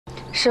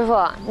师傅，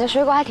你的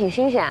水果还挺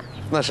新鲜。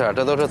那是，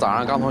这都是早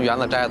上刚从园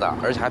子摘的，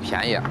而且还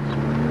便宜。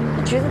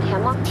橘子甜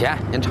吗？甜，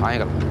您尝一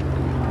个。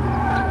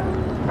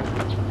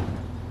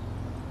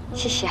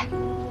谢谢。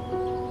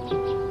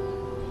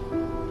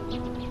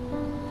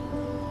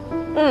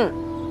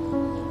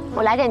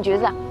我来点橘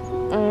子，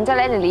再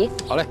来点梨。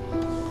好嘞。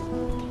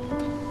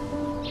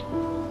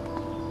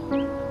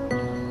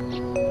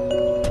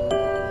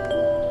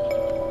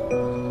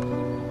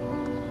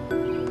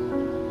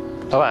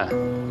老板，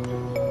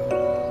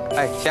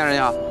哎，先生你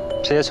好，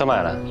这些全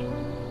买了。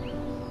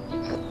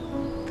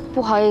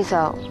不好意思，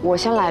我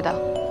先来的。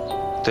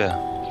对啊，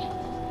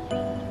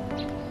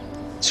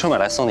就是买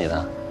来送你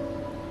的。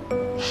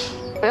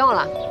不用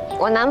了，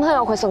我男朋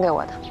友会送给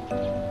我的。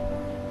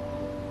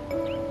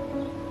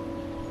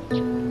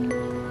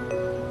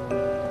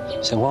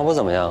眼光不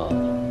怎么样啊。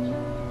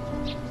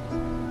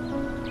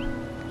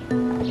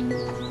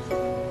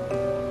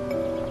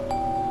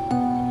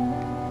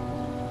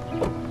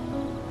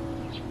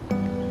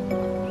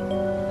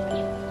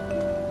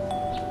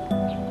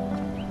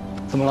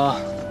怎么了？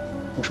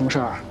有什么事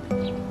儿？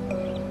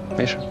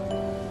没事，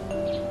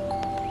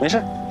没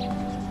事。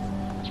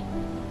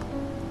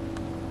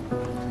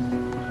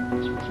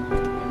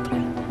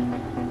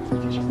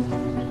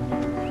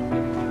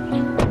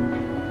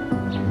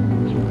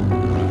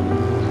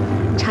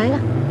尝一个。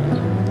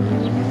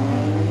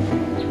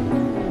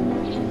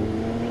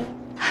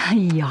哎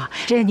呀，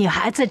这女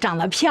孩子长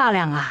得漂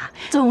亮啊，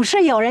总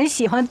是有人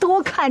喜欢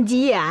多看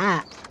几眼。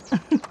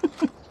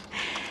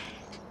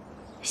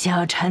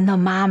小陈的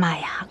妈妈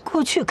呀，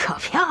过去可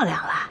漂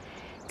亮了，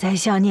在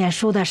校念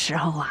书的时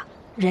候啊，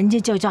人家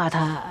就叫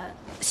她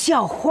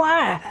校花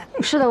儿。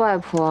是的，外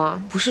婆，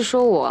不是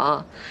说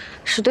我，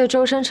是对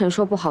周生辰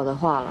说不好的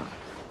话了。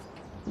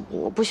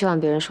我不喜欢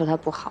别人说他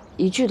不好，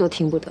一句都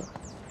听不得。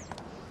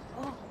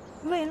哦，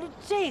为了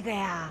这个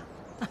呀。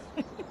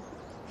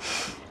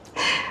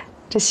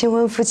这新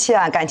婚夫妻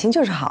啊，感情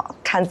就是好，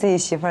看自己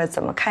媳妇儿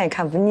怎么看也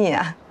看不腻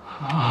啊。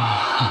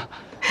啊，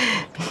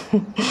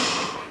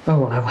那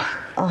我来吧。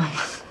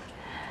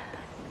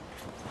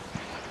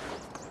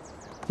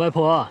外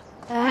婆，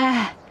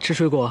哎，吃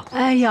水果。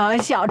哎呦，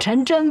小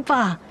陈真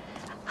棒，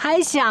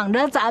还想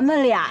着咱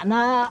们俩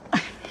呢。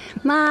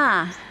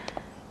妈，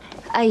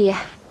阿姨，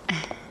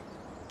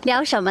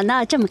聊什么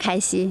呢？这么开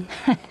心？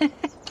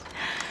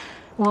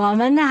我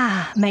们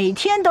呐，每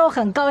天都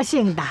很高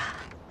兴的。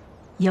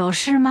有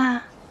事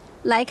吗？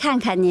来看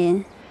看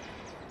您。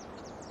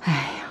哎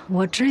呀，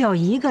我只有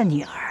一个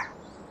女儿，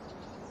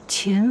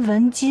秦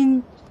文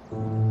金。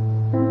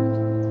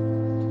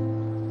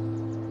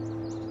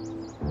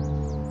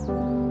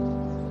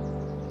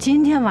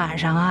今天晚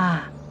上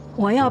啊，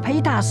我要陪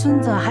大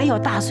孙子还有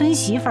大孙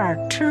媳妇儿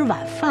吃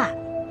晚饭，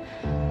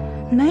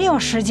没有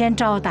时间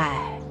招待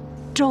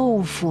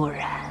周夫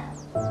人。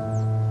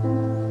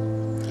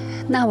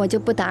那我就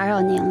不打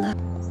扰您了。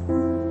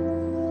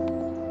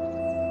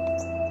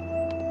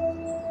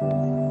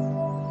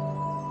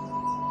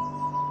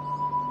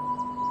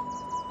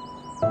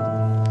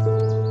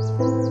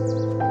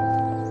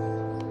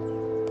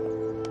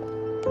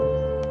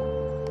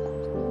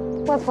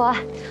外婆，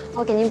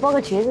我给您剥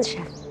个橘子吃。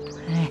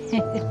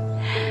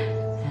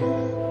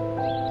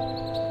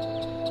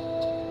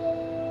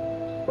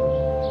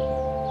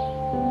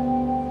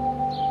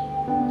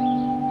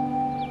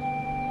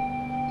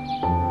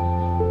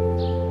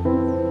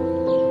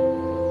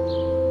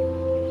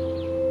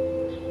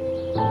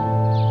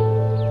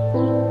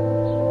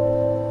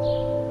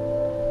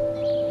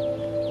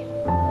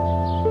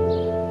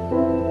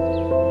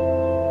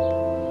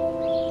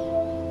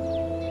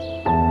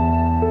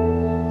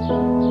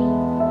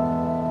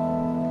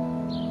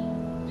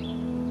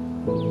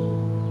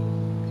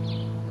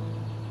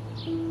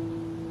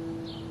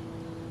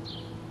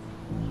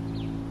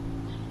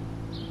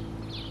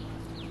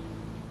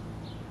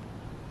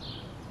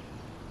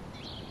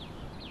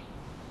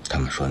他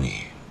们说你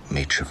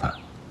没吃饭。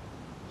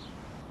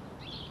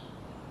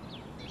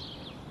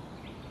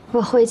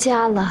我回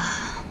家了，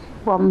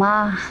我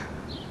妈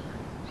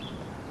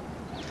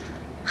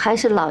还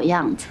是老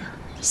样子，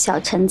小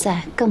陈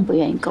在更不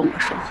愿意跟我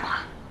说话。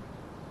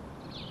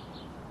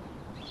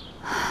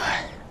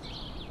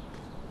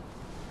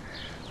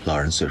老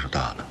人岁数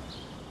大了，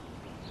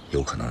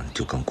有可能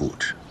就更固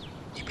执，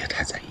你别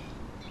太在意。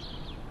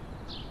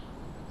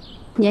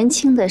年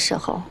轻的时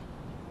候，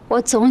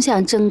我总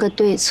想争个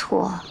对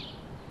错，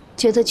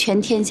觉得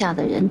全天下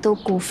的人都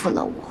辜负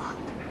了我，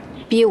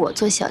逼我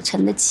做小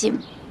陈的继母。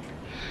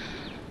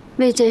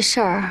为这事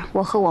儿，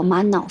我和我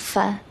妈闹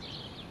翻。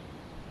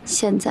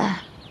现在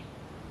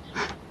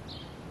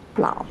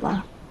老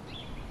了，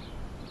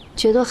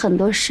觉得很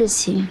多事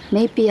情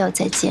没必要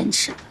再坚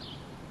持了，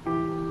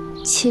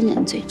亲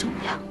人最重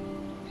要。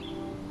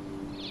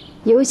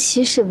尤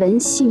其是文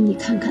信，你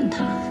看看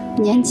他，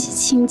年纪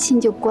轻轻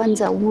就关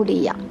在屋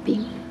里养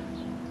病。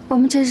我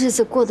们这日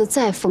子过得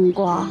再风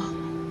光，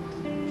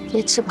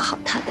也治不好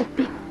他的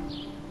病。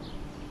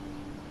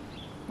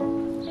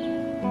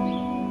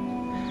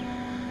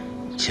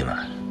秦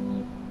婉，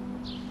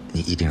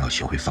你一定要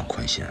学会放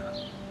宽心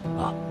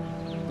啊！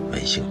文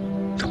兴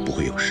他不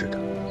会有事的，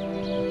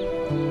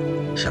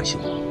相信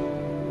我。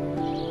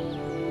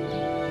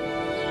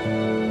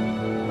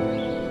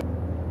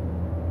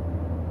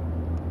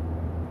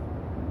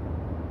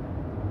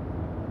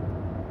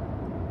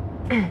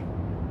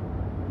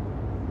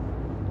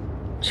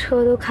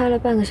车都开了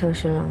半个小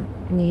时了，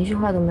你一句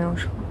话都没有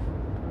说。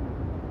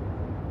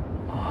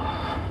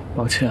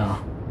抱歉啊。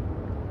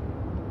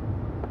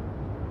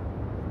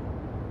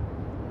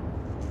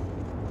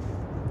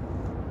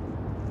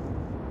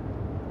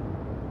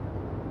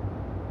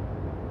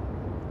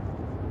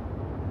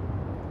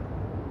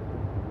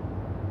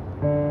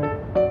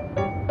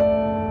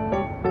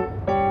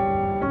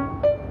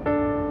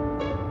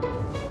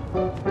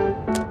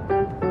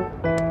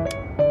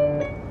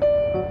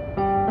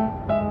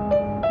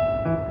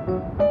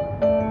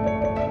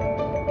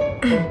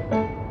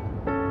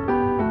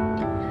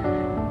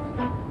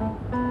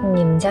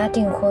你们家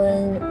订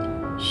婚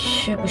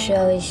需不需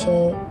要一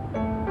些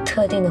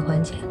特定的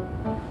环节？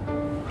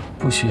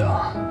不需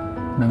要，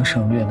能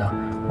省略的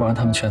我让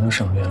他们全都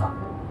省略了。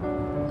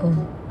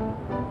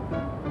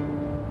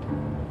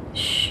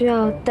需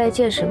要戴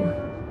戒指吗？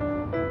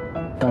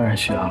当然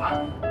需要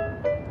了。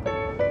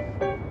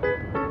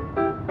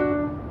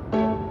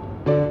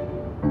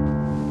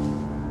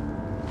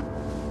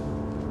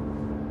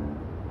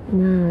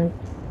那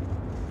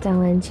戴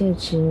完戒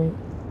指，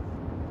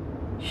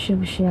需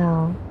不需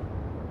要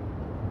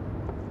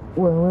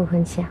吻未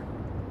婚妻啊？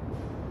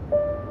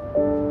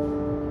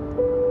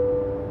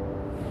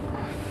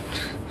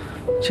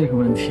这个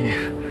问题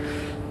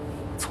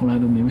从来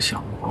都没有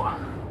想过。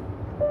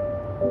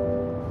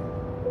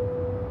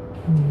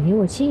你离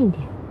我近一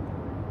点。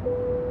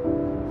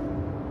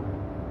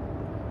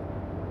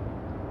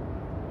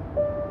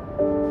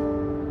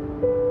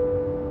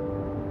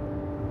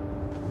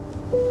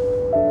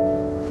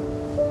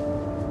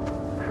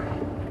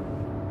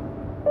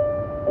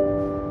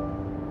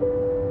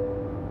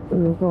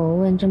如果我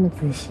问这么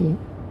仔细，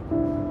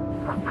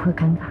会不会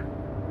尴尬？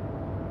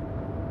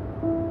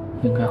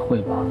应该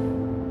会吧。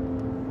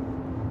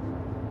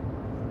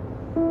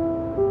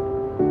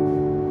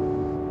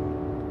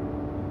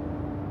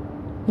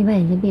你把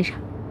眼睛闭上。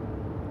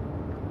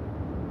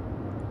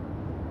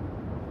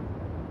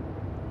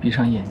闭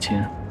上眼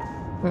睛。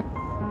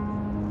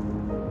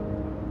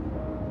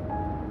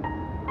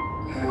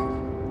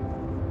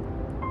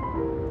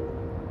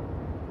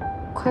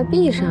快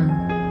闭上。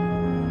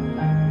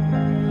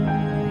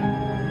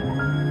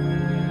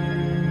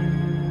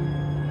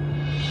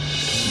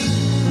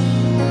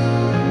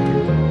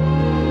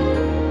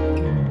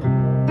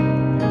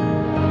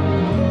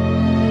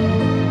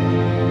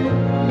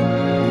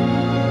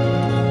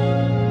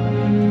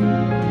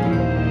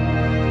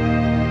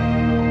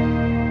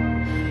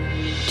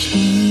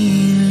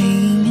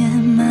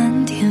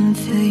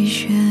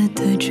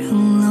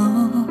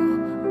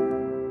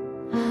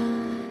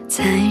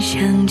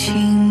想起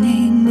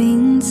你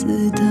名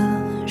字的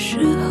时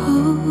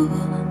候，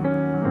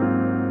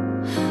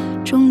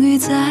终于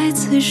再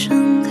次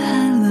盛开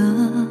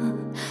了，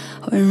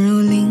宛如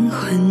灵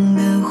魂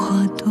的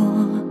花朵，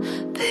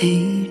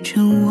陪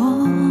着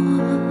我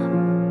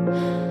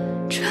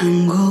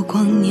穿过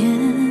光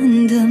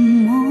年的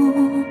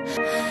梦。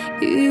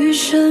余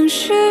生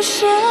许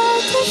下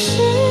的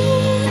誓，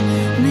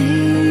每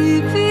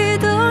一笔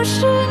都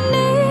是你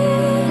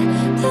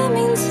的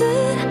名字，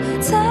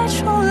再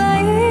重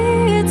来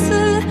一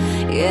次，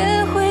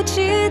也会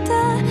记得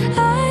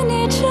爱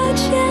你这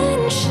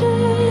件事。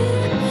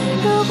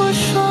如果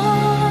说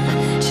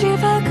几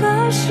百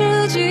个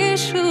世纪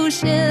出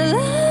现了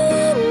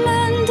我们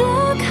的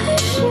开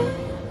始，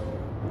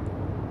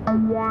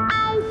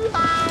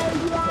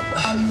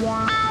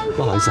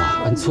不好意思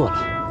啊，按错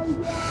了。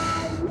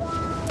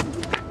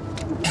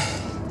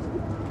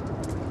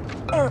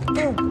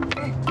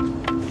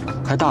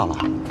开大了。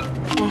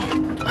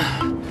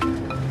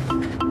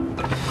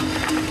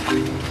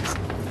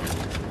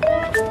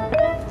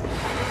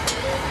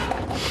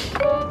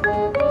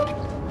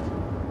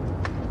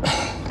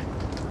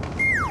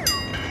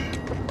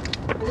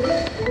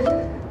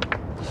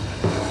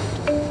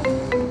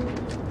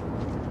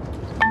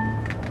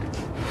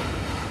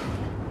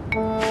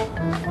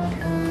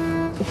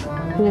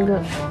那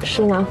个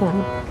水拿回来了。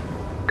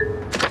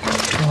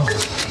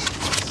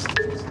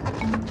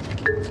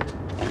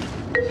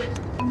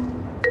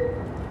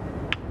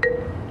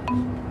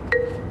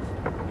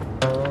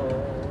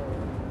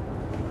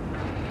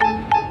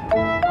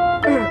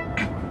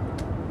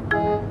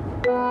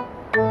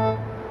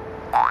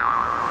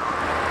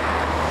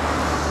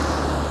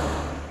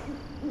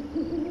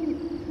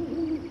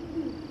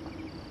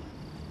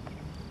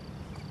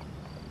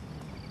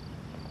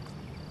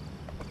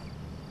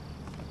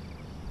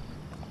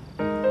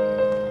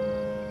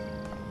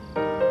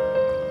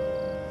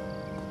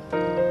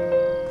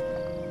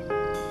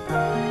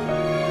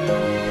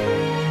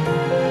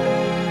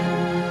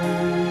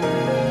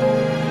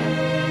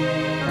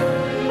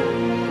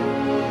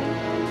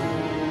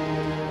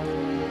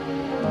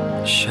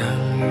相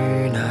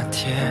遇那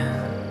天，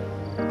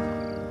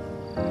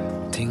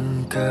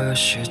定个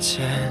时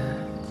间，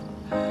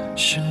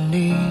是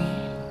你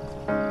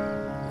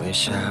微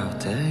笑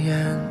的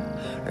眼，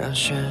让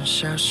喧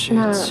嚣世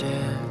界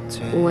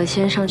那我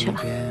先上去了。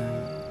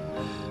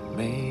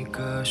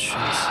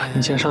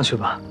你先上去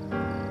吧，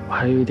我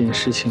还有一点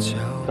事情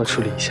要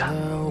处理一下。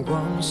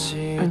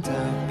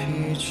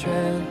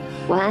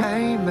晚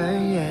安。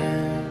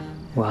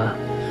晚安。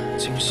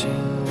惊醒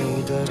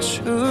你的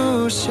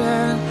出现，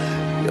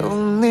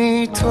用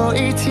你多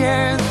一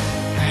点，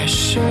爱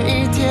深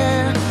一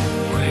点，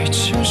汇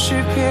成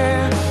诗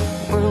篇，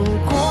吻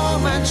过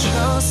漫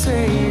长岁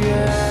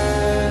月，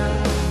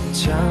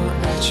将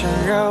爱缠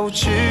绕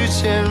指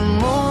尖，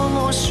默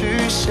默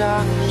许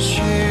下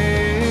许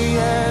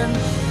愿，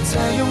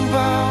再拥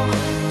抱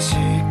几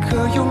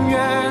个永远，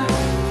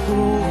不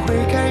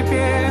会改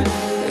变，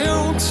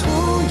用同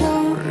样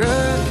热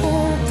烈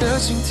的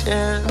今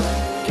天，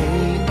给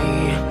你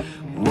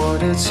我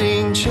的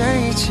尽这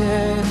一切，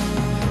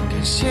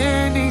感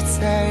谢你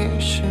在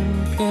身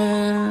边。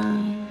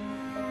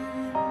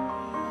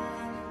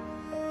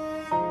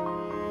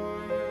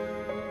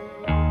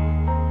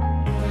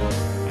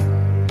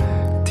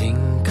定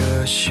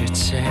格时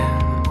间，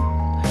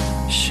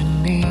是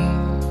你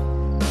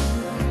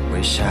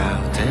微笑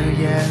的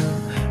眼，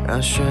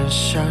让喧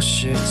嚣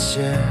世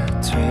界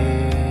蜕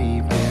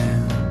变，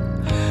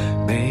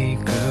每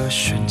个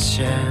瞬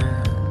间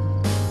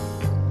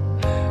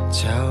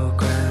浇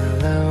灌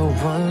了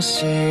往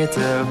昔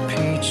的疲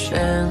倦，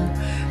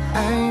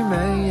爱蔓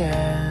延。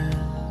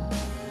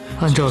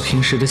按照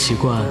平时的习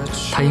惯，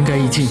他应该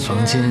一进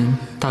房间，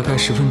大概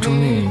10分钟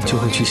内就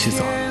会去洗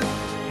澡。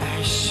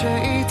爱深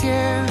一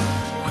点，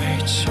汇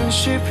成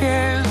诗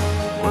篇，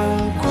吻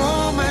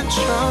过漫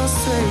长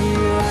岁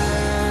月，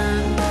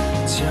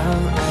将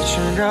爱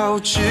缠绕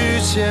指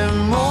尖，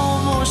默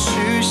默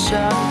许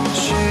下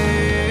许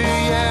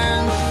愿，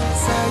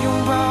再拥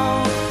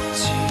抱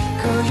几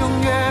个永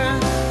远，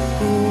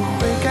不会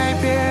改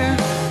变，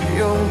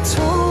用同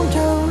样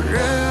热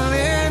烈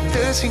的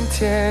今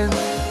天，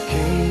给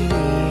你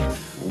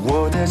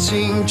我的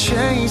尽这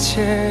一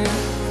切，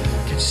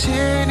感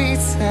谢你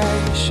在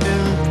身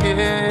边。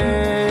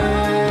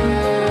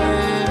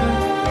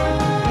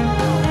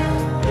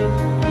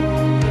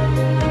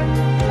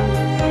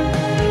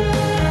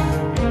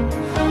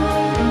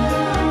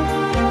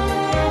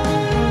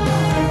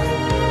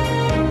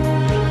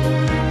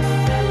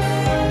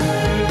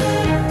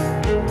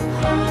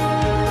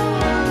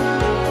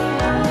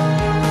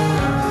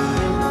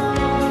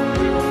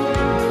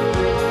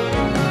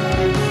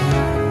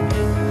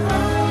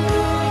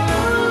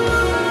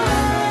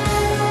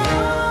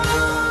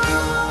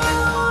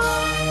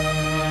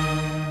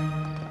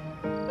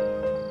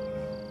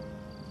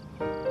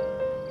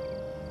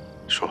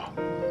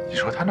你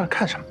说他那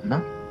看什么呢？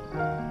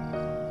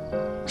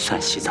算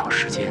洗澡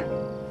时间。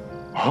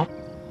哦，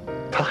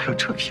他还有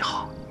这癖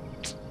好，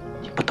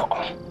你不懂。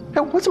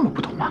哎，我怎么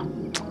不懂嘛？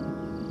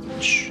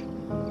嘘。走。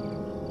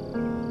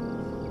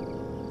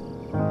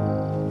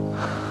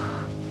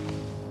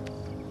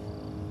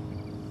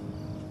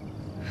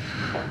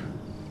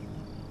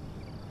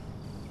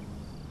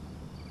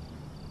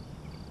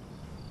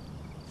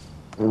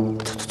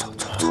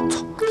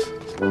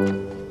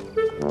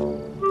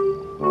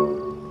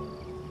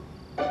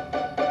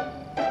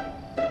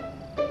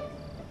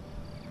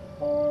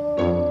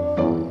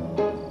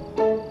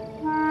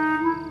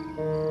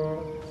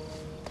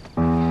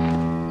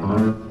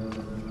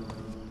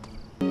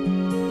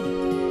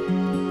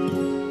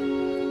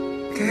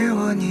给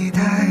我你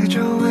带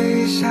着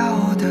微笑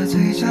的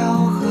嘴角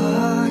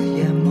和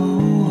眼眸，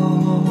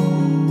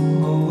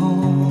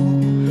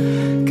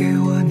给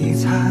我你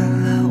灿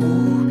烂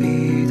无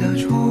比的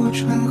初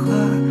春和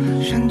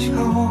深秋，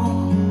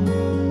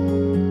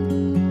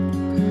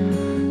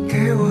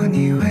给我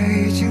你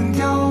未经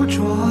雕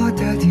琢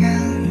的天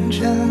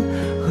真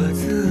和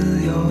自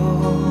由，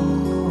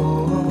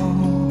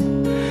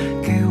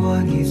给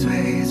我你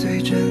最最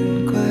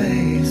珍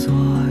贵所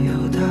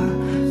有的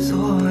所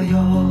有。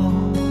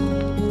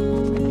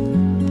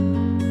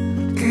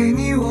给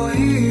你我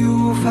义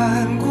无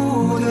反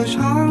顾的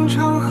常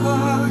常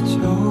和久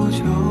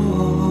久，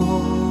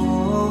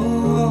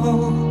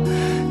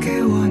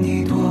给我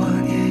你多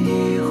年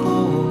以后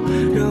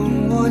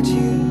仍握紧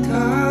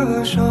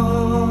的手，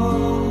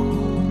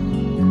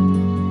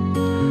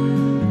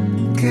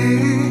给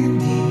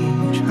你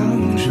成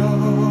熟，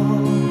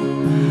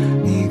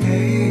你给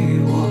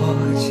我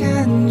迁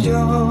就，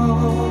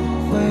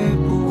会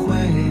不会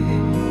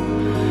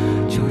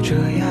就这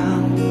样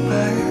白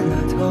了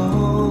头？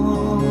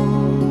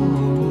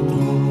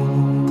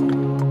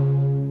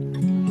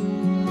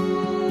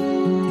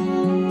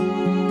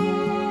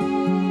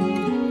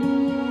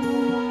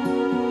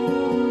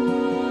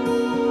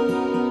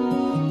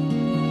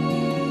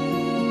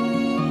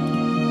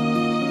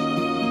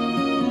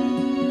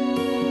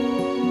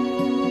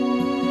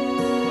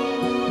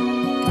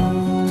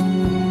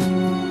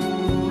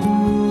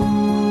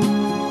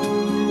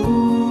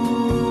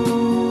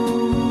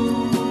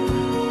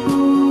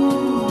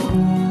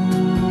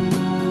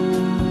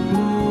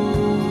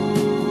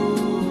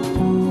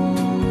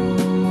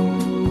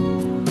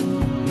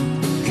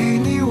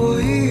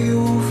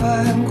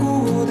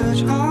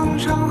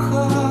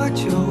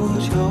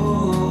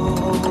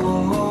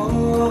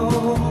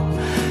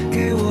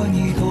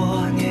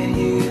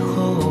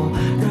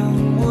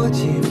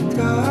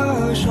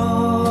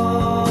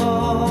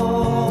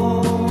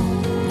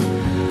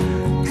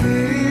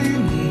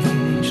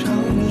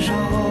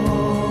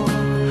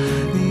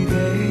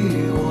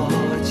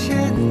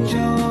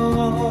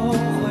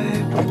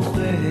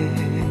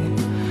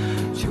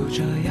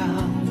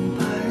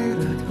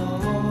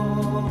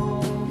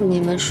你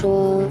们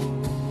说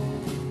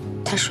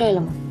他睡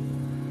了吗？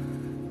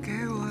给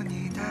我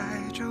你带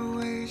着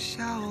微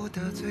笑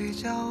的嘴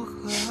角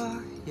和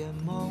眼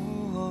眸，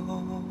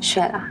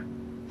睡了。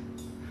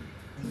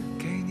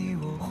给你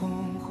我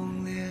轰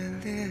轰烈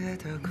烈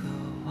的渴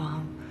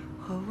望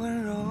和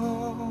温柔。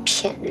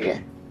骗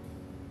人。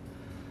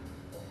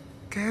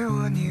给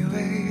我你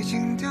未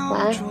经雕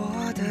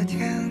琢的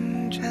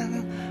天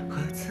真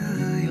和自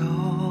由。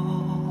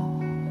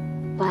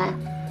晚安。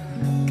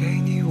给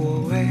你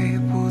我微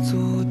不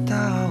足道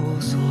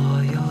所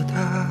有的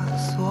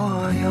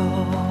所有。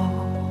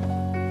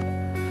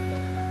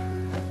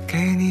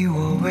给你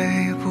我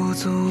微不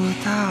足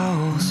道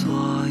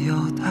所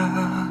有的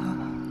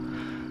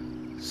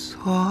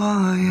所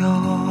有。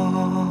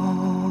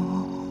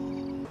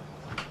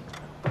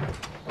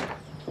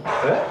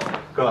哎，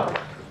哥，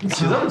你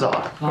起这么早，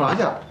干嘛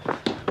去？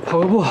跑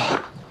个步。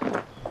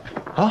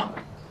啊？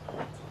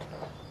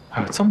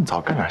哎呦，这么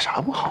早干点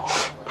啥不好啊？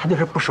他就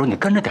是不熟，你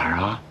跟着点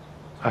啊。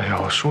哎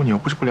呦，叔，你又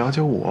不是不了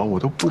解我，我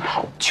都不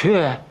跑。去。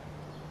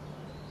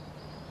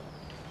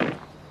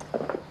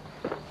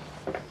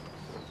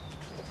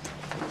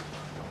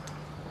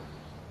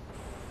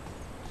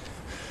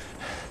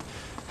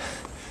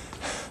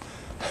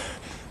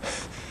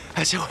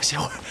哎，歇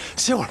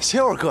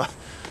会儿，哥。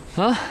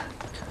啊？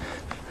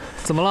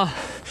怎么了？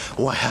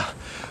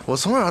我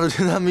从小就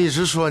听他们一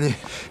直说你，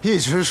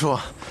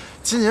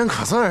今年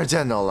可算是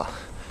见着了。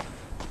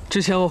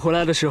之前我回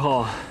来的时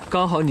候，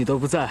刚好你都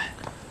不在。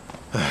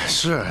哎，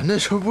是那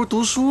时候不是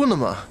读书呢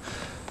吗？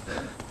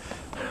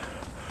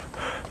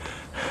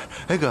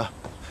哎哥，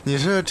你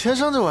是天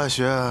生就爱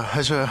学，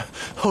还是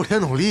后天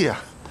努力呀？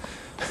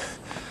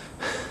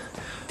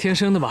天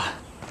生的吧。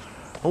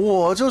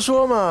我就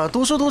说嘛，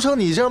读书读成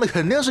你这样的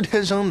肯定是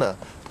天生的。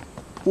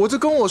我就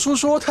跟我叔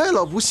说，他也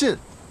老不信，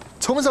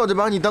从小就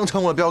把你当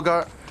成我的标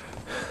杆。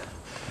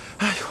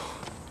哎呦，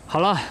好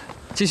了，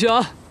继续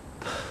啊。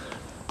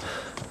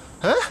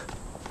哎，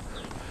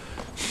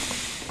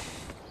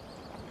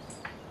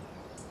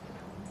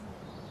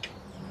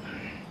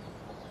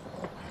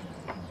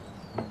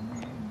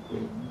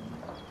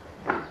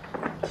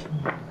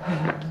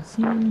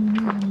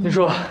你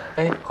说，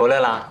哎，回来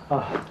了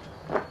啊？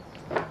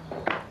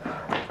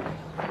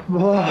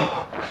哇，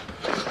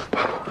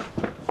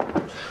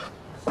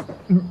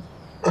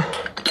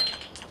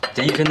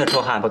这一身的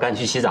臭汗，不赶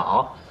紧去洗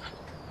澡？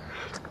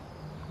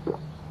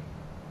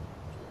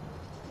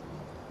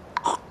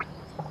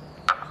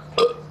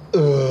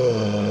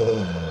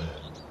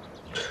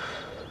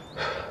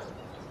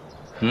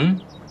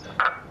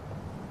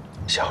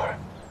小儿，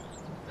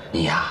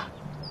你呀，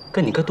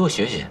跟你哥多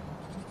学学，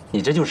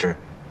你这就是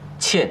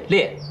欠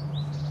练。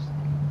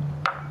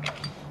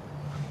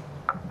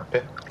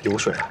哎，流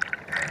水了。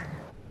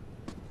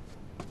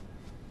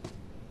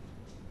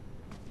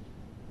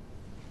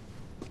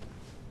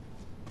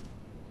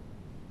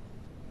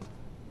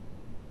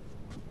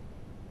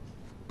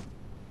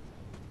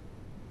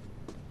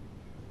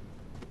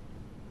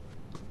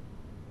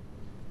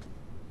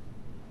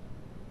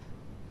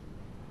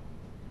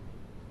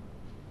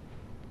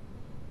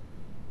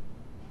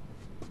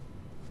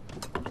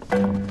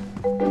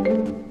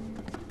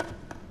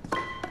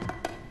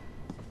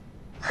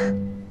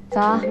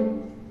早。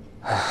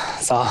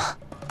早。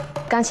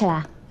刚起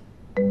来。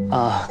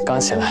啊，刚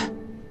起来。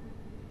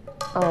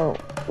哦，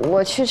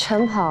我去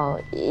晨跑，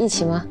一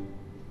起吗？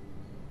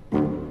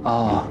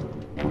哦，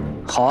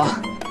好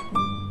啊。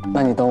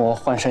那你等我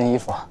换身衣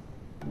服。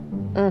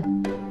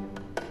嗯。